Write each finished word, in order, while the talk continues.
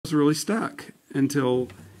was really stuck until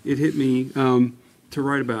it hit me to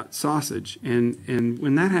write about sausage. And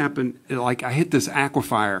when that happened, like I hit this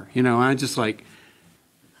aquifer, you know, I just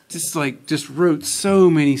wrote so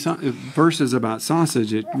many verses about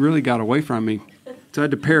sausage, it really got away from me. So I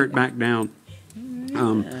had to pare it back down.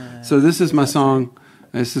 So this is my song.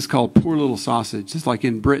 This is called Poor Little Sausage. It's like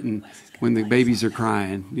in Britain when the babies are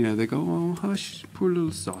crying. You know, they go, oh, hush, poor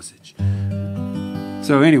little sausage.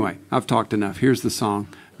 So anyway, I've talked enough. Here's the song.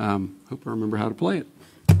 Hope I remember how to play it.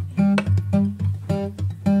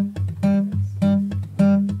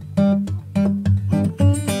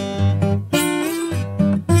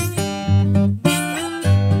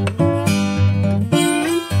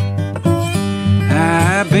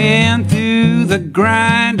 I've been through the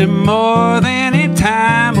grinder more than a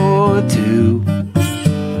time or two.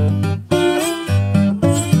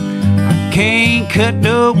 I can't cut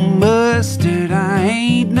no mustard, I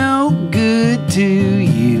ain't no good to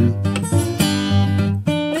you.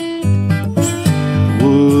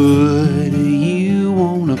 What do you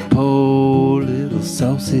want a poor little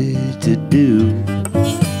sausage to do?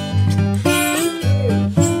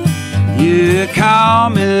 You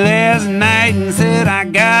called me last night and said I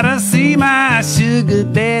gotta see my sugar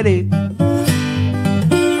daddy.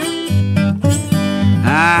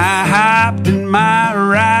 I hopped in my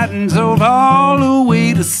ride and drove all the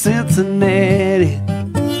way to Cincinnati.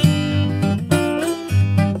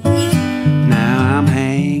 Now I'm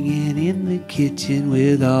hanging in the kitchen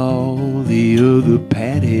with all the other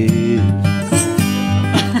patties.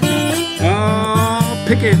 Oh,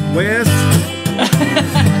 pick it, Wes.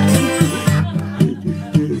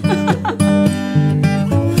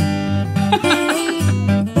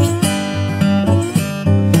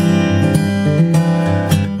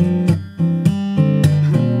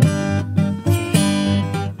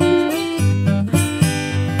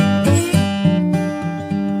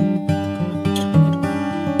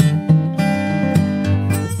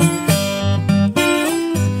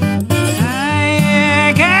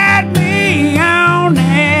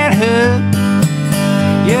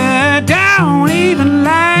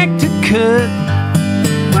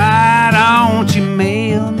 Why don't you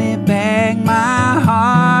mail me back my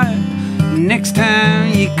heart next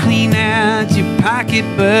time you clean out your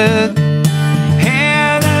pocketbook?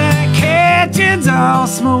 Hell, the kitchen's all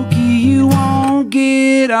smoky, you won't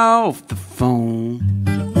get off the phone.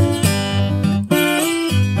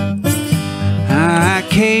 I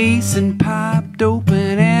case and popped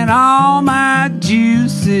open and all my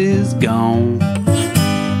juice is gone.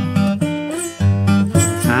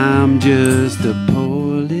 I'm just a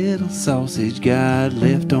poor little sausage got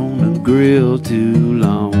left on the grill too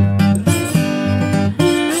long.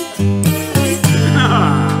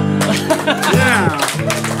 Yeah.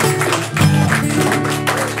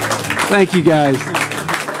 Thank you, guys.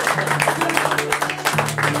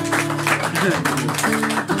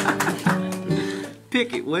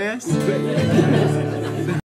 Pick it, Wes.